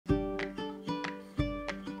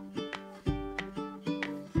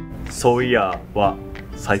そういやは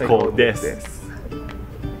最高です。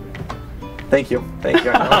Thank you. Thank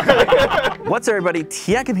you. What's up, everybody?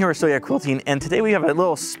 Teancum here with Sew Yeah Quilting, and today we have a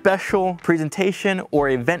little special presentation or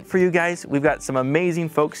event for you guys. We've got some amazing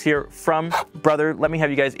folks here from Brother. Let me have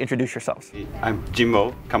you guys introduce yourselves. I'm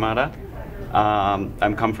Jimbo Kamada.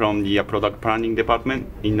 I'm come from the product planning department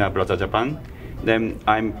in Brother Japan. Then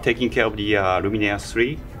I'm taking care of the Luminaire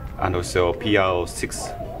 3 and also PL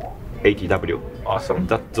 680W. Awesome.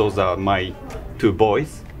 Those are my two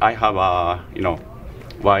boys. I have a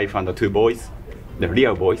wife and two boys, the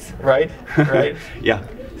real boys. Right. Right. Yeah.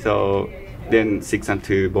 So then 6 and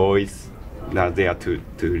 2 boys. Now they are two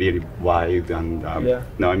really wild, and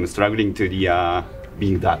now I'm struggling to the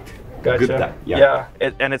being that. Gotcha. Good dad. Yeah,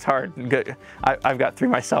 and it's hard. Good. I've got 3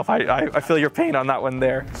 myself. I feel your pain on that one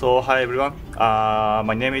there. So hi everyone,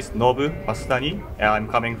 my name is Nobu Masudani, and I'm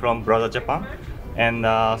coming from Brother Japan, and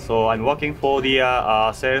so I'm working for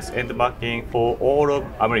the sales and marketing for all of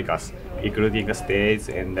Americas, including the States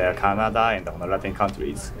and Canada and the Latin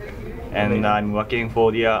countries. And I'm working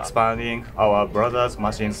for the expanding our Brothers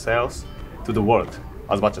machine sales to the world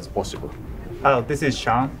as much as possible. Hello, this is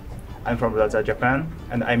Sean. I'm from Brother Japan,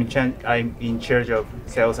 and I'm in charge of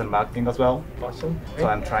sales and marketing as well. Awesome. So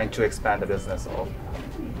I'm trying to expand the business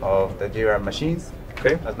of the DRM machines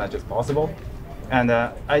as much as possible. And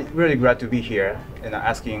I'm really glad to be here and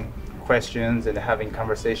asking questions and having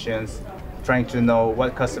conversations, trying to know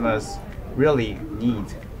what customers really need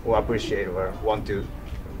or appreciate or want to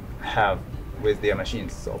have with their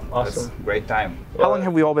machines. So awesome. It's a great time. How long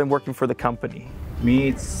have we all been working for the company? Me,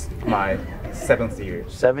 it's my 7th year.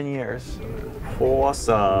 7 years. For us,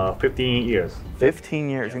 15 years. 15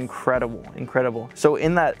 years, incredible, incredible. So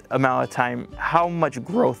in that amount of time, how much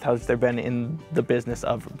growth has there been in the business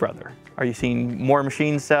of Brother? Are you seeing more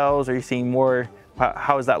machine sales? Are you seeing more,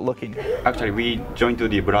 how is that looking? Actually, we joined to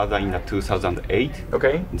the Brother in 2008.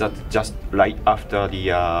 Okay. That's just right after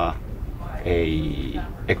the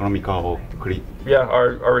economical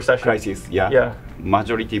our recession. crisis. Yeah.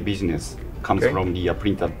 Majority business comes from the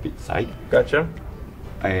printer side. Gotcha.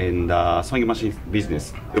 And sewing machine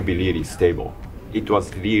business will be really stable. It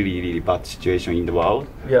was really bad situation in the world.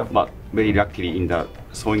 Yeah. But very luckily in the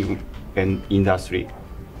sewing industry,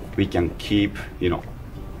 we can keep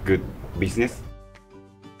good business.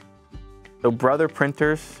 So Brother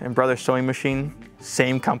Printers and Brother Sewing Machine,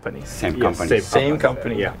 same company. Same Yes, company. Same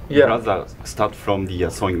company. Yeah. Brother start from the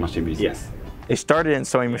sewing machine business. Yes. They started in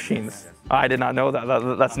sewing machines. I did not know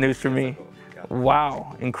that. That's news for me.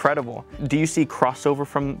 Wow, incredible. Do you see crossover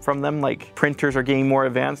from them? Like printers are getting more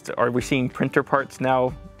advanced? Are we seeing printer parts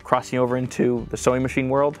now crossing over into the sewing machine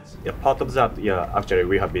world? Yeah, part of that, actually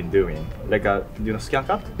we have been doing. Like, scan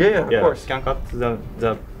cut? Yeah, of course. Scan cut,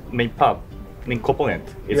 the main component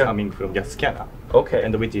is coming from the scanner. Okay.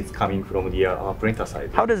 And which is coming from the printer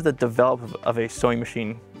side. How does the development of a sewing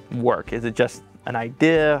machine work? Is it just an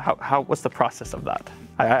idea? What's the process of that?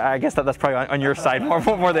 I guess that's probably on your side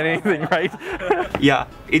more than anything, right? Yeah,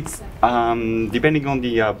 it's depending on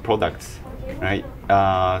the products, right?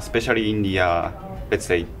 Especially in the let's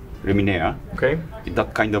say Luminaire. Okay.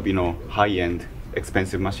 That kind of high-end,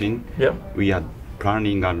 expensive machine. Yeah. We are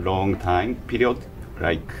planning a long time period,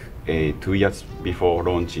 like 2 years before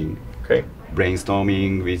launching. Okay.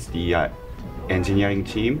 Brainstorming with the engineering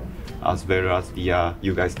team, as well as the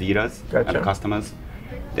you guys dealers and customers.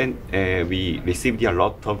 Then we received a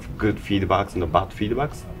lot of good feedbacks and bad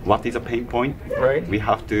feedbacks. What is a pain point? Right. We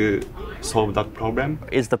have to solve that problem.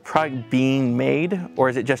 Is the product being made, or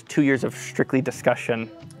is it just 2 years of strictly discussion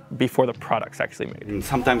before the product's actually made? And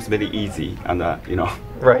sometimes very easy, and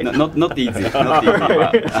Right. not easy, not easy,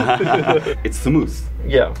 but it's smooth.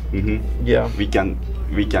 Yeah. Yeah.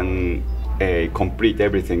 We can complete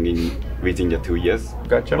everything within the 2 years.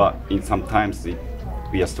 Gotcha. But sometimes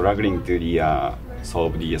we are struggling to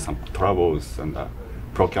solve some troubles and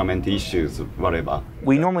procurement issues, whatever.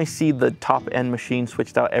 We normally see the top-end machine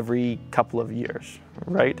switched out every couple of years,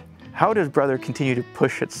 right? How does Brother continue to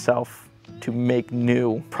push itself to make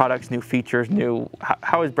new products, new features,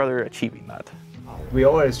 how is Brother achieving that? We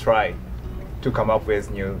always try to come up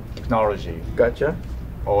with new technology. Gotcha.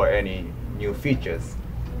 Or any new features,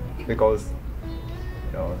 because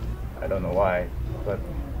I don't know why, but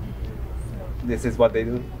this is what they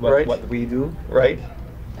do, what we do, right?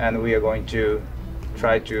 And we are going to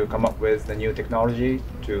try to come up with the new technology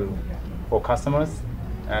for customers,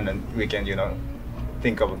 and then we can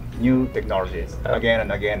think of new technologies again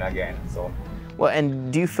and again and again. So well,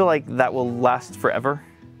 and do you feel like that will last forever?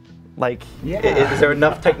 Like, Is there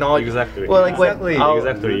enough technology? Exactly. Well, like Exactly.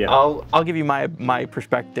 Exactly, yeah. I'll give you my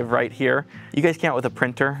perspective right here. You guys came out with a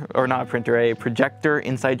printer, or not a printer, a projector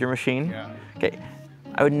inside your machine. Yeah. Okay.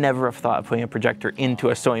 I would never have thought of putting a projector into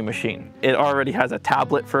a sewing machine. It already has a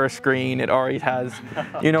tablet for a screen. It already has,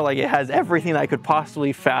 you know, like it has everything I could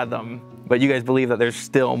possibly fathom. But you guys believe that there's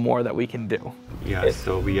still more that we can do. Yeah,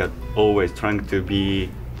 so we are always trying to be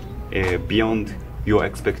beyond your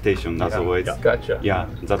expectation as always. Gotcha. Yeah,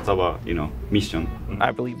 that's our mission.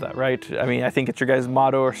 I believe that, right? I mean, I think it's your guys'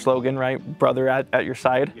 motto or slogan, right? Brother at your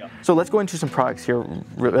side. Yeah. So let's go into some products here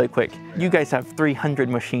really quick. You guys have 300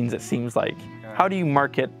 machines, it seems like. How do you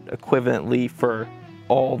market equivalently for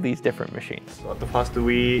all these different machines? So at the first,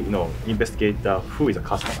 we investigate who is a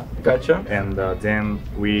customer. Gotcha. And then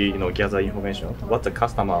we gather information what the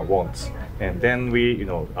customer wants, and then we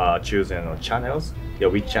choose channels. Yeah,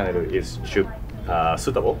 which channel is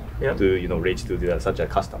suitable to reach to such a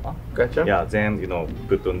customer. Gotcha. Yeah, then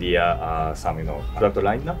put on the some product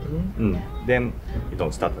lineup. Then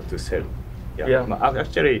start to sell. Yeah.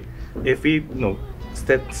 Actually, if we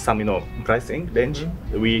set some pricing range,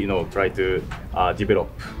 we try to develop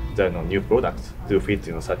the new products to fit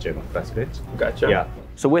such a price range. Gotcha. Yeah.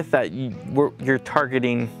 So with that, you're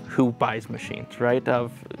targeting who buys machines, right?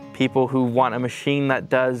 Of people who want a machine that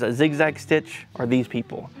does a zigzag stitch are these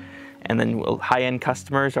people. And then high-end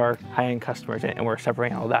customers are high-end customers, and we're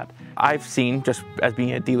separating all that. I've seen, just as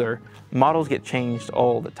being a dealer, models get changed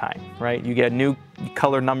all the time, right? You get a new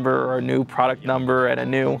color number or a new product number and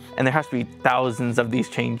and there has to be thousands of these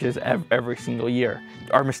changes every single year.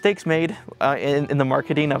 Are mistakes made in the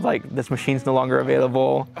marketing of like, this machine's no longer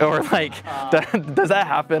available? Or like, does that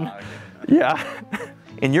happen? Yeah.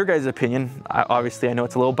 In your guys' opinion, obviously I know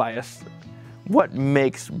it's a little biased, what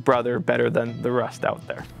makes Brother better than the rest out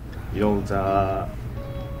there?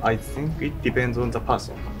 I think it depends on the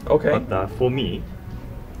person. Okay. But for me,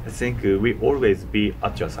 I think we always be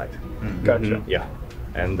at your side. Gotcha. Yeah.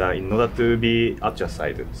 And in order to be at your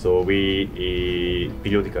side, so we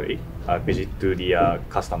periodically visit to the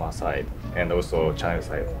customer side and also channel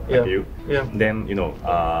side like you. Yeah. Then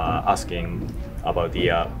asking about the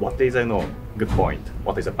what is good point,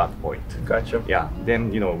 what is a bad point. Gotcha. Yeah. Then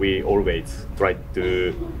we always try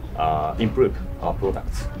to improve our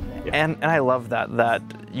products. Yeah. And I love that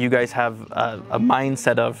you guys have a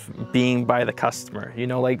mindset of being by the customer.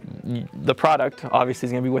 Like the product obviously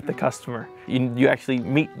is going to be with the customer. You actually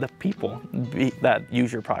meet the people that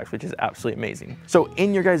use your products, which is absolutely amazing. So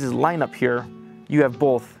in your guys' lineup here, you have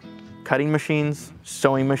both cutting machines,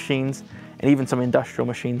 sewing machines, and even some industrial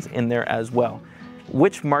machines in there as well.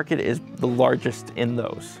 Which market is the largest in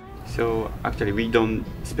those? So actually we don't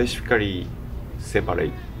specifically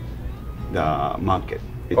separate the market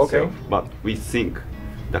itself, but we think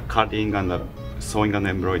the cutting and the sewing and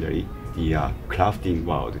embroidery, the crafting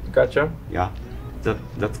world, Gotcha. yeah,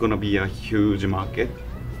 that's gonna be a huge market.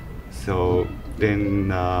 So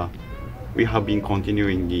then we have been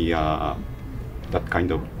continuing the that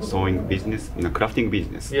kind of sewing business, crafting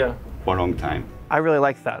business, Yeah. for a long time. I really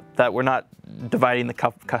like that we're not dividing the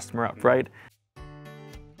customer up, right?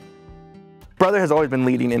 Brother has always been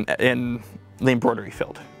leading in the embroidery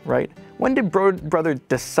field, right? When did Brother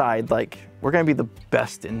decide, like, we're gonna be the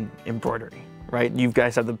best in embroidery, right? You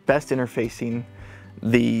guys have the best interfacing,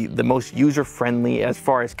 the most user-friendly as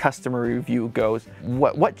far as customer review goes.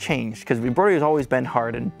 What changed? Because embroidery has always been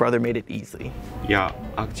hard and Brother made it easy. Yeah,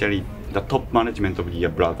 actually the top management of the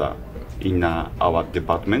Brother in our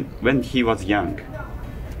department, when he was young,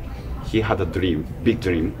 he had a dream, big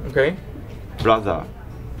dream. Okay. Brother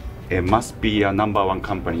must be a #1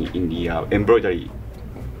 company in the embroidery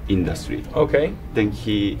industry. Okay. Then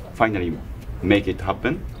he finally make it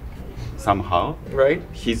happen somehow. Right.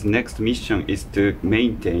 His next mission is to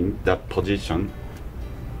maintain that position,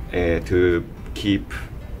 to keep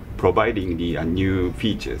providing the new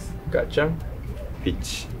features, Gotcha.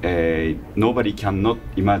 which nobody cannot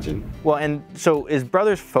imagine. Well, and so is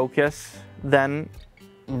Brother's focus then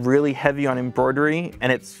really heavy on embroidery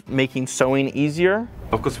and it's making sewing easier?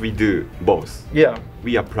 Of course, we do both. Yeah.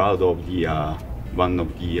 We are proud of the one of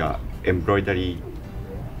the embroidery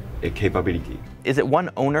capability. Is it one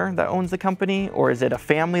owner that owns the company, or is it a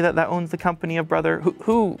family that owns the company of Brother?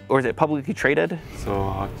 Who or is it publicly traded?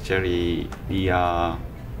 So actually, the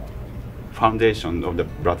foundation of the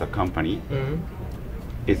Brother company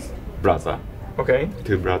is Brother. Okay.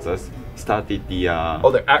 Two brothers started the.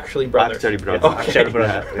 Oh, they're actually brothers. Actually brothers. Okay. Actually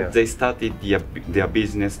brothers, yeah. They started their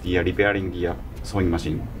business, repairing the sewing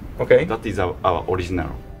machine. Okay. That is our original.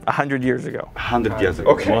 100 years ago. 100 years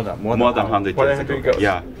ago. Okay. More than More than 100 More years than ago. 100 years.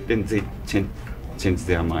 Yeah. Then they changed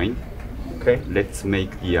their mind. Okay. Let's make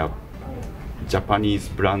the Japanese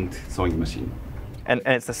brand sewing machine. And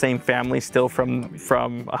it's the same family still from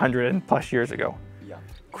 100+ years ago. Yeah.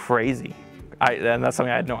 Crazy. And that's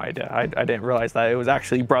something I had no idea. I didn't realize that it was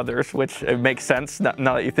actually brothers, which it makes sense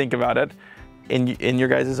now that you think about it. In your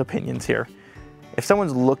guys' opinions here, if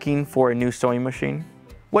someone's looking for a new sewing machine,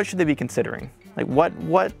 what should they be considering? Like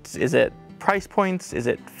what is it? Price points? Is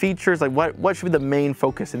it features? Like what should be the main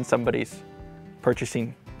focus in somebody's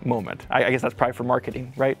purchasing moment? I guess that's probably for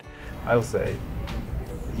marketing, right? I would say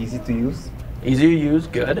easy to use. Easy to use,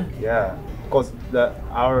 good. Yeah, because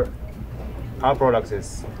our product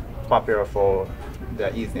is popular for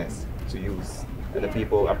the easiness to use, and the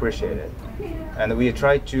people appreciate it. And we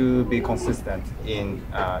try to be consistent in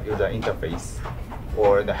user interface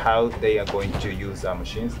or how they are going to use our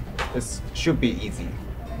machines. This should be easy,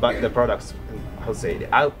 but the products, how to say,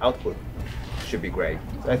 the output should be great.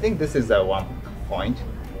 So I think this is one point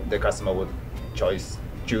the customer would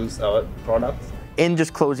choose our products. In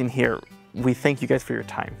just closing here, we thank you guys for your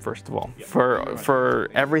time, first of all, for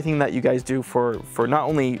everything that you guys do for not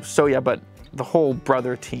only Sew Yeah, but the whole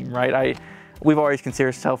Brother team, right? We've always considered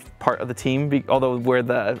ourselves part of the team, although we're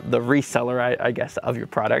the reseller, I guess, of your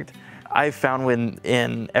product. I've found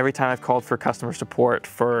every time I've called for customer support,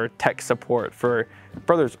 for tech support, for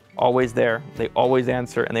Brother's always there, they always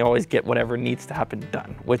answer, and they always get whatever needs to happen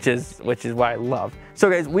done, which is what I love. So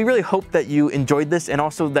guys, we really hope that you enjoyed this, and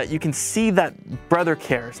also that you can see that Brother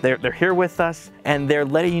cares. They're here with us, and they're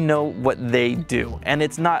letting you know what they do. And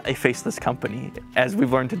it's not a faceless company. As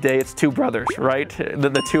we've learned today, it's two brothers, right?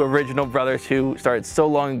 The two original brothers who started so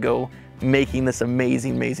long ago making this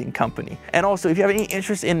amazing, amazing company. And also, if you have any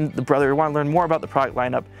interest in the Brother or want to learn more about the product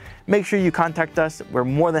lineup, make sure you contact us. We're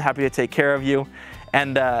more than happy to take care of you.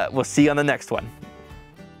 And we'll see you on the next one.